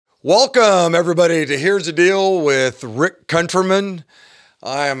Welcome, everybody, to Here's the Deal with Rick Countryman.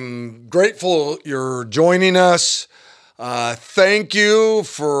 I'm grateful you're joining us. Thank you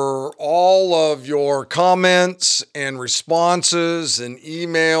for all of your comments and responses and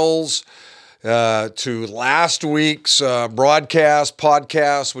emails to last week's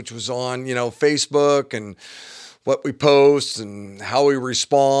podcast, which was on, Facebook and what we post and how we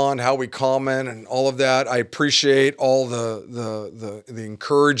respond, how we comment, and all of that. I appreciate all the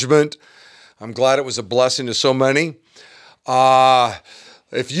encouragement. I'm glad it was a blessing to so many.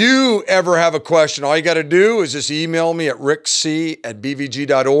 If you ever have a question, all you got to do is just email me at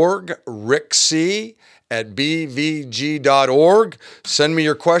rickc@bvg.org, rickc@bvg.org. Send me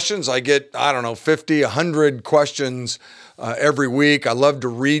your questions. I get, 50, 100 questions every week. I love to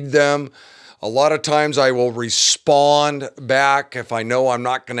read them. A lot of times I will respond back if I know I'm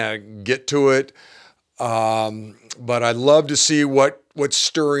not going to get to it. But I love to see what's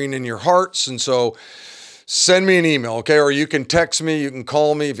stirring in your hearts. And so send me an email, okay? Or you can text me, you can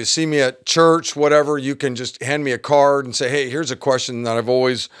call me. If you see me at church, whatever, you can just hand me a card and say, hey, here's a question that I've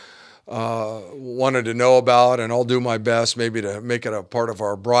always wanted to know about, and I'll do my best maybe to make it a part of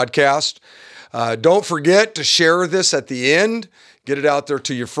our broadcast. Don't forget to share this at the end. Get it out there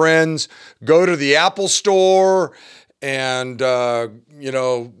to your friends. Go to the Apple Store and, download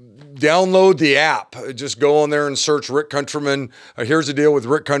the app. Just go on there and search Rick Countryman. Here's the Deal with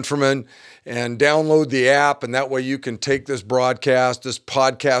Rick Countryman, and download the app. And that way you can take this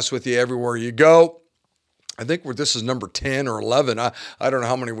podcast with you everywhere you go. I think this is number 10 or 11. I don't know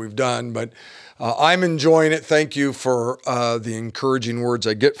how many we've done, but I'm enjoying it. Thank you for the encouraging words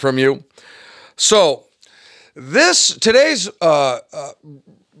I get from you. So, today's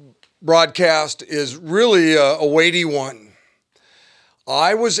broadcast is really a weighty one.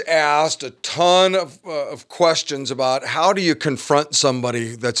 I was asked a ton of questions about how do you confront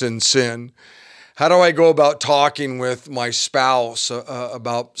somebody that's in sin? How do I go about talking with my spouse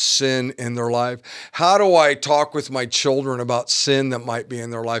about sin in their life? How do I talk with my children about sin that might be in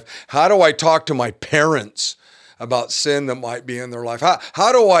their life? How do I talk to my parents about sin that might be in their life?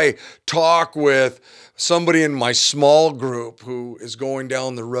 How do I talk with somebody in my small group who is going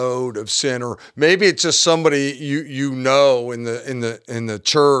down the road of sin, or maybe it's just somebody you know in the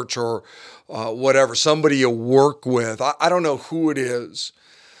church or whatever, somebody you work with. I don't know who it is,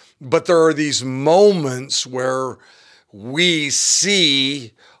 but there are these moments where we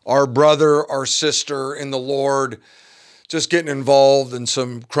see our brother, our sister in the Lord just getting involved in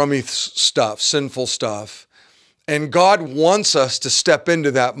some crummy stuff, sinful stuff. And God wants us to step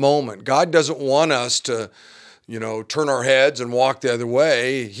into that moment. God doesn't want us to, turn our heads and walk the other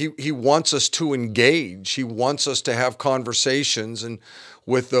way. He wants us to engage. He wants us to have conversations and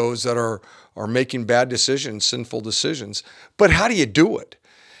with those that are making bad decisions, sinful decisions. But how do you do it?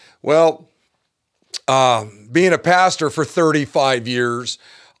 Well, being a pastor for 35 years,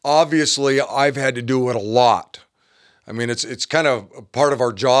 obviously I've had to do it a lot. I mean, it's kind of a part of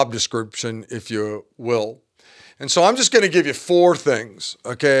our job description, if you will. And so I'm just going to give you 4 things,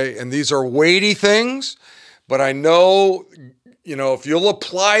 okay? And these are weighty things, but I know, if you'll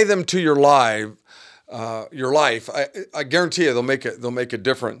apply them to your life, I guarantee you they'll make a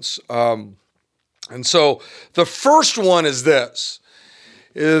difference. And so the first one is this: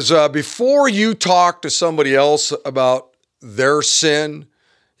 before you talk to somebody else about their sin,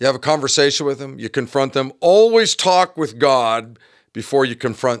 you have a conversation with them, you confront them. Always talk with God before you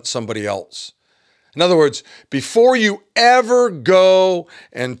confront somebody else. In other words, before you ever go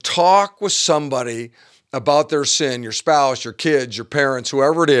and talk with somebody about their sin, your spouse, your kids, your parents,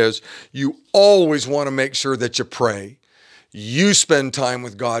 whoever it is, you always want to make sure that you pray. You spend time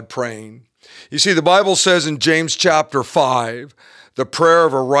with God praying. You see, the Bible says in James chapter 5, the prayer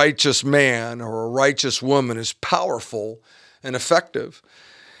of a righteous man or a righteous woman is powerful and effective.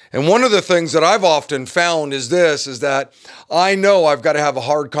 And one of the things that I've often found is that I know I've got to have a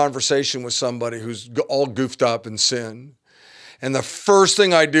hard conversation with somebody who's all goofed up in sin. And the first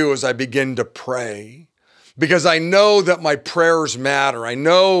thing I do is I begin to pray, because I know that my prayers matter. I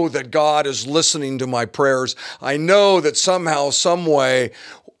know that God is listening to my prayers. I know that somehow, some way,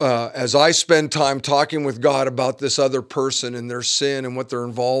 as I spend time talking with God about this other person and their sin and what they're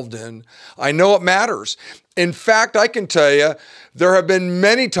involved in, I know it matters. In fact, I can tell you, there have been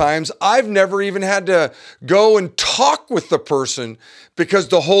many times I've never even had to go and talk with the person because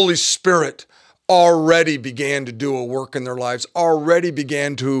the Holy Spirit already began to do a work in their lives, already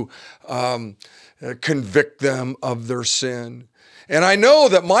began to convict them of their sin. And I know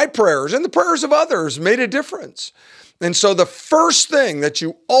that my prayers and the prayers of others made a difference. And so the first thing that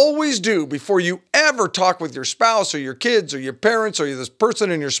you always do before you ever talk with your spouse or your kids or your parents or this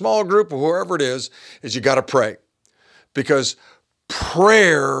person in your small group or whoever it is you got to pray. Because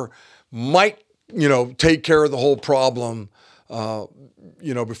prayer might, take care of the whole problem,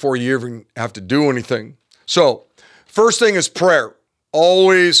 before you even have to do anything. So first thing is prayer.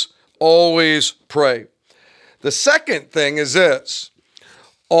 Always, always pray. The second thing is this.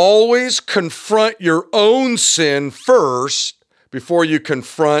 Always confront your own sin first before you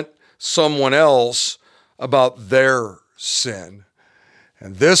confront someone else about their sin.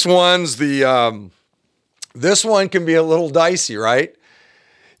 And this one can be a little dicey, right?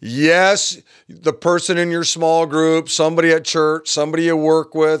 Yes, the person in your small group, somebody at church, somebody you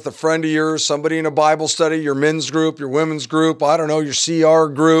work with, a friend of yours, somebody in a Bible study, your men's group, your women's group, I don't know, your CR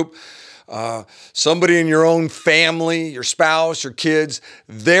group, somebody in your own family, your spouse, your kids,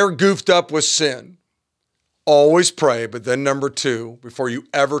 they're goofed up with sin. Always pray, but then number 2, before you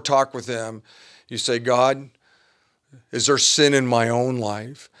ever talk with them, you say, God, is there sin in my own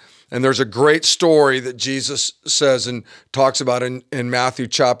life? And there's a great story that Jesus says and talks about in Matthew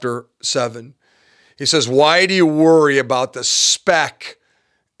chapter 7. He says, why do you worry about the speck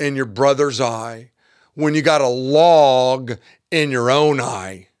in your brother's eye when you got a log in your own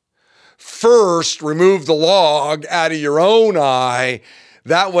eye? First, remove the log out of your own eye.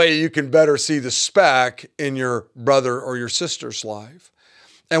 That way you can better see the speck in your brother or your sister's life.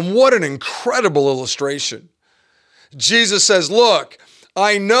 And what an incredible illustration. Jesus says, look,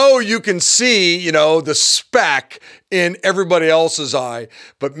 I know you can see, the speck in everybody else's eye,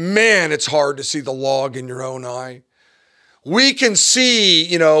 but man, it's hard to see the log in your own eye. We can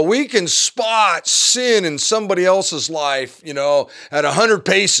see, we can spot sin in somebody else's life, at 100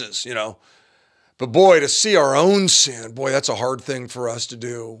 paces, But boy, to see our own sin, that's a hard thing for us to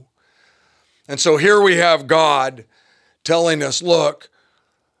do. And so here we have God telling us, look,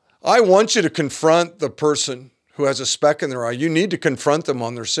 I want you to confront the person who has a speck in their eye. You need to confront them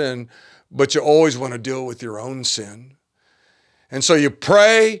on their sin, but you always want to deal with your own sin. And so you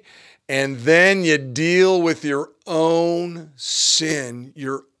pray, and then you deal with your own sin,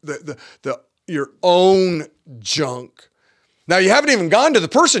 your own junk. Now, you haven't even gone to the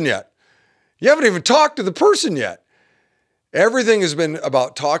person yet. You haven't even talked to the person yet. Everything has been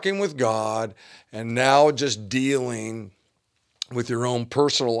about talking with God and now just dealing with your own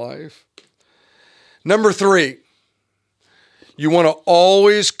personal life. Number 3, you want to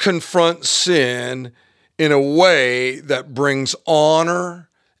always confront sin in a way that brings honor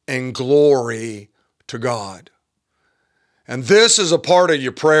and glory to God. And this is a part of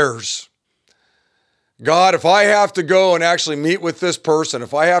your prayers. God, if I have to go and actually meet with this person,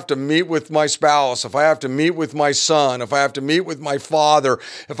 if I have to meet with my spouse, if I have to meet with my son, if I have to meet with my father,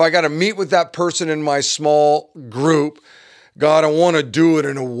 if I got to meet with that person in my small group, God, I want to do it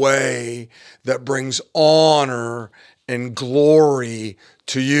in a way that brings honor and glory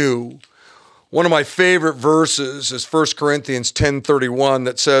to you. One of my favorite verses is 1 Corinthians 10:31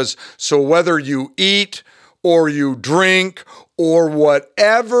 that says, so whether you eat or you drink or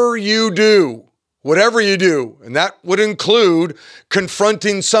whatever you do, and that would include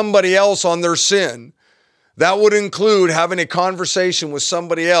confronting somebody else on their sin. That would include having a conversation with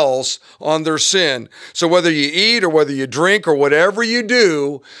somebody else on their sin. So whether you eat or whether you drink or whatever you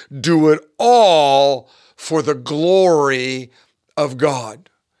do it all for the glory of God.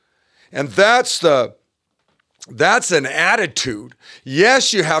 And that's an attitude.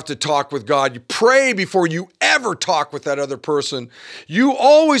 Yes, you have to talk with God. You pray before you ever talk with that other person. You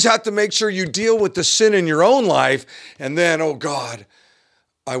always have to make sure you deal with the sin in your own life. And then, oh God,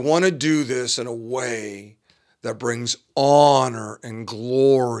 I want to do this in a way that brings honor and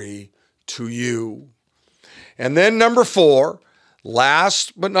glory to you. And then number 4,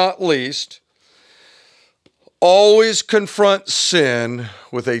 last but not least, always confront sin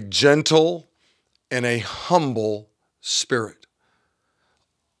with a gentle and a humble spirit.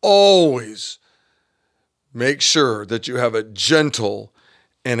 Always make sure that you have a gentle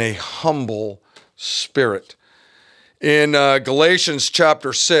and a humble spirit. In Galatians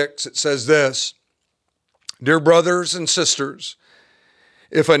chapter 6, it says this, dear brothers and sisters,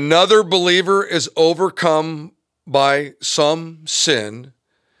 if another believer is overcome by some sin,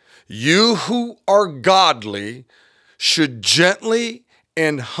 you who are godly should gently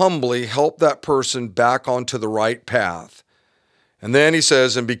and humbly help that person back onto the right path. And then he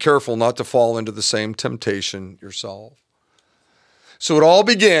says, and be careful not to fall into the same temptation yourself. So it all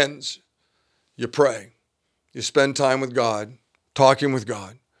begins, you pray, you spend time with God, talking with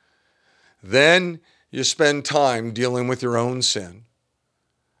God. Then you spend time dealing with your own sin.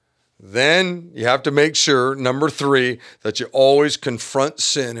 Then you have to make sure, number 3, that you always confront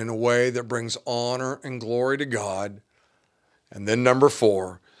sin in a way that brings honor and glory to God. And then number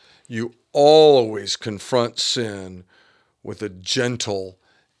 4, you always confront sin with a gentle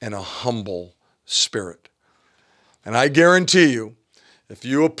and a humble spirit. And I guarantee you, if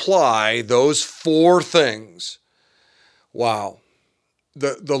you apply those 4 things, wow,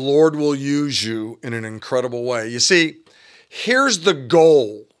 the Lord will use you in an incredible way. You see, here's the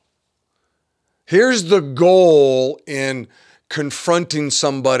goal. Here's the goal in confronting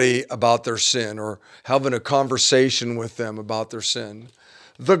somebody about their sin or having a conversation with them about their sin.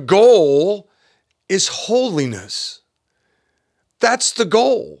 The goal is holiness. That's the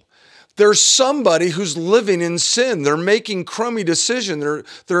goal. There's somebody who's living in sin. They're making crummy decisions.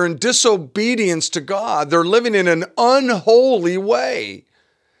 They're in disobedience to God. They're living in an unholy way.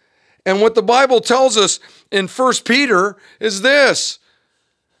 And what the Bible tells us in 1 Peter is this: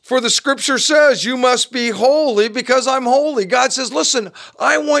 for the scripture says, you must be holy because I'm holy. God says, listen,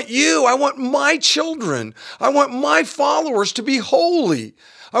 I want my children, I want my followers to be holy.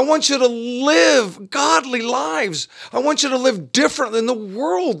 I want you to live godly lives. I want you to live different than the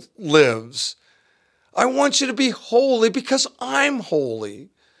world lives. I want you to be holy because I'm holy.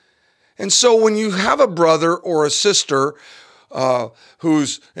 And so when you have a brother or a sister and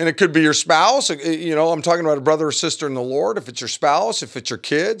it could be your spouse, I'm talking about a brother or sister in the Lord, if it's your spouse, if it's your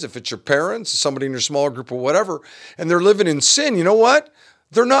kids, if it's your parents, somebody in your small group or whatever, and they're living in sin, you know what?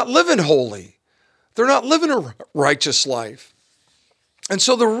 They're not living holy. They're not living a righteous life. And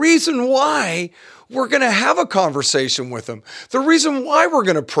so the reason why we're going to have a conversation with them, the reason why we're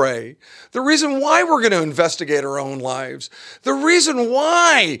going to pray, the reason why we're going to investigate our own lives, the reason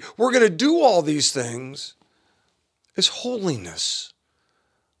why we're going to do all these things is holiness.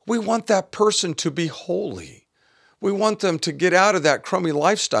 We want that person to be holy. We want them to get out of that crummy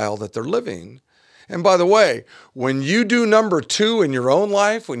lifestyle that they're living. And by the way, when you do number 2 in your own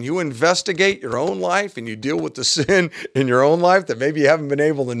life, when you investigate your own life and you deal with the sin in your own life that maybe you haven't been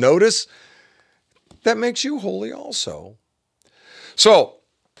able to notice, that makes you holy also. So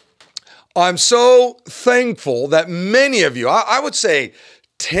I'm so thankful that many of you, I would say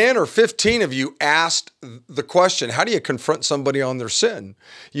 10 or 15 of you, asked the question, how do you confront somebody on their sin?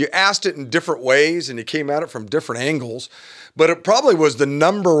 You asked it in different ways and you came at it from different angles, but it probably was the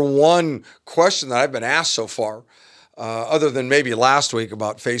number 1 question that I've been asked so far, other than maybe last week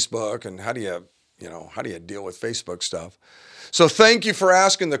about Facebook and how do you deal with Facebook stuff. So thank you for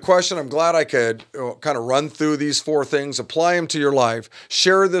asking the question. I'm glad I could kind of run through these 4 things, apply them to your life,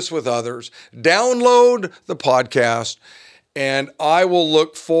 share this with others, download the podcast, and I will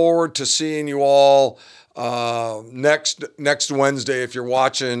look forward to seeing you all next Wednesday if you're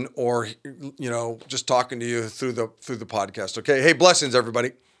watching, or just talking to you through the podcast. Okay. Hey, blessings,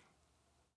 everybody.